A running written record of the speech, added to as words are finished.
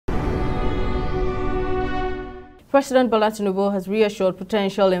President Bola Tinubu has reassured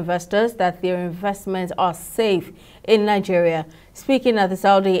potential investors that their investments are safe in Nigeria. Speaking at the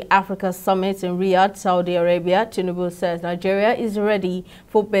Saudi Africa Summit in Riyadh, Saudi Arabia, Tinubu says Nigeria is ready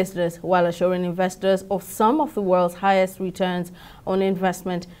for business while assuring investors of some of the world's highest returns on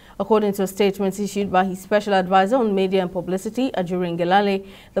investment. According to a statement issued by his special advisor on media and publicity, Ajurin Gelale,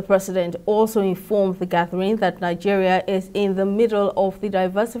 the president also informed the gathering that Nigeria is in the middle of the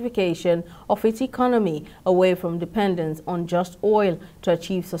diversification of its economy away from dependence on just oil to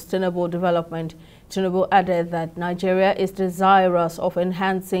achieve sustainable development. Tinubu added that Nigeria is desirous of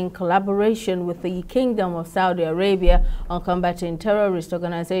enhancing collaboration with the Kingdom of Saudi Arabia on combating terrorist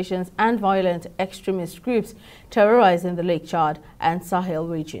organizations and violent extremist groups terrorizing the Lake Chad and Sahel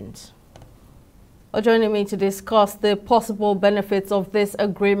regions. Joining me to discuss the possible benefits of this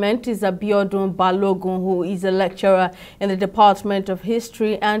agreement is Balogun, who is a lecturer in the Department of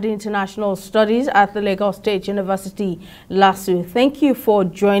History and International Studies at the Lagos State University, LASU. Thank you for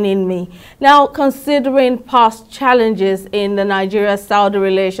joining me. Now, considering past challenges in the Nigeria-Saudi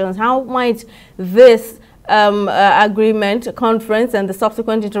relations, how might this agreement, conference and the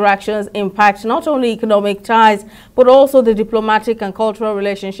subsequent interactions impact not only economic ties but also the diplomatic and cultural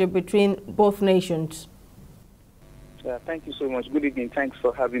relationship between both nations? Thank you so much. Good evening. Thanks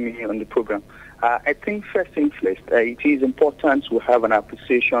for having me on the program. I think first things first, it is important to have an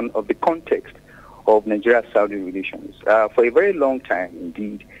appreciation of the context of Nigeria-Saudi relations. For a very long time,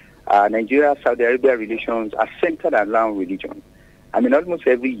 indeed, Nigeria-Saudi Arabia relations are centered around religion. I mean, almost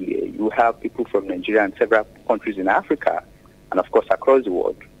every year you have people from Nigeria and several countries in Africa, and of course across the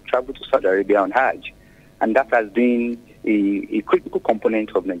world, travel to Saudi Arabia on Hajj. And that has been a critical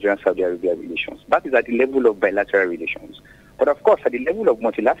component of Nigeria-Saudi Arabia relations. That is at the level of bilateral relations. But of course, at the level of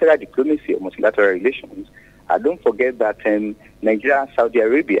multilateral diplomacy or multilateral relations, don't forget that Nigeria and Saudi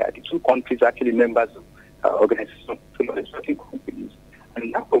Arabia, the two countries are actually members of organizations of companies.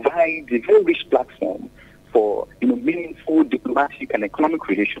 And that provides a very rich platform for meaningful diplomatic and economic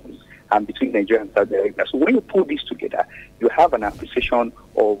relations between Nigeria and Saudi Arabia. So when you put this together, you have an appreciation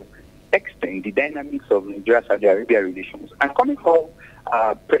of extent the dynamics of Nigeria-Saudi Arabia relations. And coming from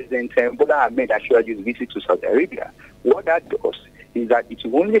President Bola Ahmed Ashuaju's visit to Saudi Arabia, what that does is that it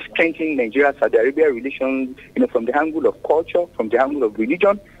will only strengthen Nigeria-Saudi Arabia relations, from the angle of culture, from the angle of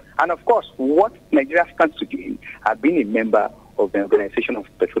religion, and of course, what Nigeria stands to gain being a member of the Organization of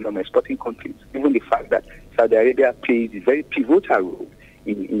Petroleum Exporting Countries, given the fact that Saudi Arabia plays a very pivotal role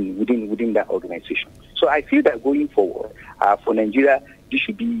within that organization. So I feel that going forward, for Nigeria, this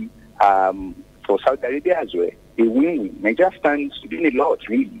should be, for Saudi Arabia as well, a win-win. Nigeria stands to gain a lot,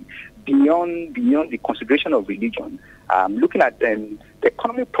 really, beyond the consideration of religion, looking at the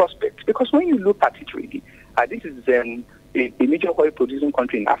economic prospects. Because when you look at it, really, this is a major oil-producing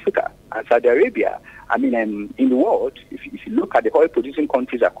country in Africa, and Saudi Arabia, in the world, if you look at the oil-producing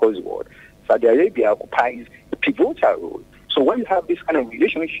countries across the world, Saudi Arabia occupies a pivotal role. So when you have this kind of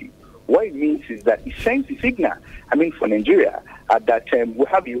relationship, what it means is that it sends a signal, for Nigeria, that we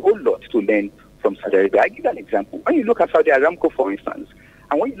have a whole lot to learn from Saudi Arabia. I give an example. When you look at Saudi Aramco, for instance,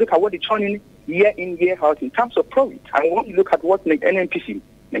 and when you look at what they turn in, year out in terms of profit, and when you look at what NNPC,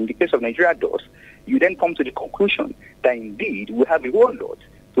 in the case of Nigeria, does, you then come to the conclusion that indeed we have a whole lot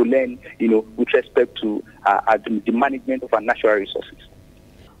to learn, with respect to the management of our natural resources.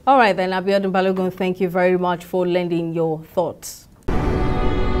 All right then, Balogun, thank you very much for lending your thoughts.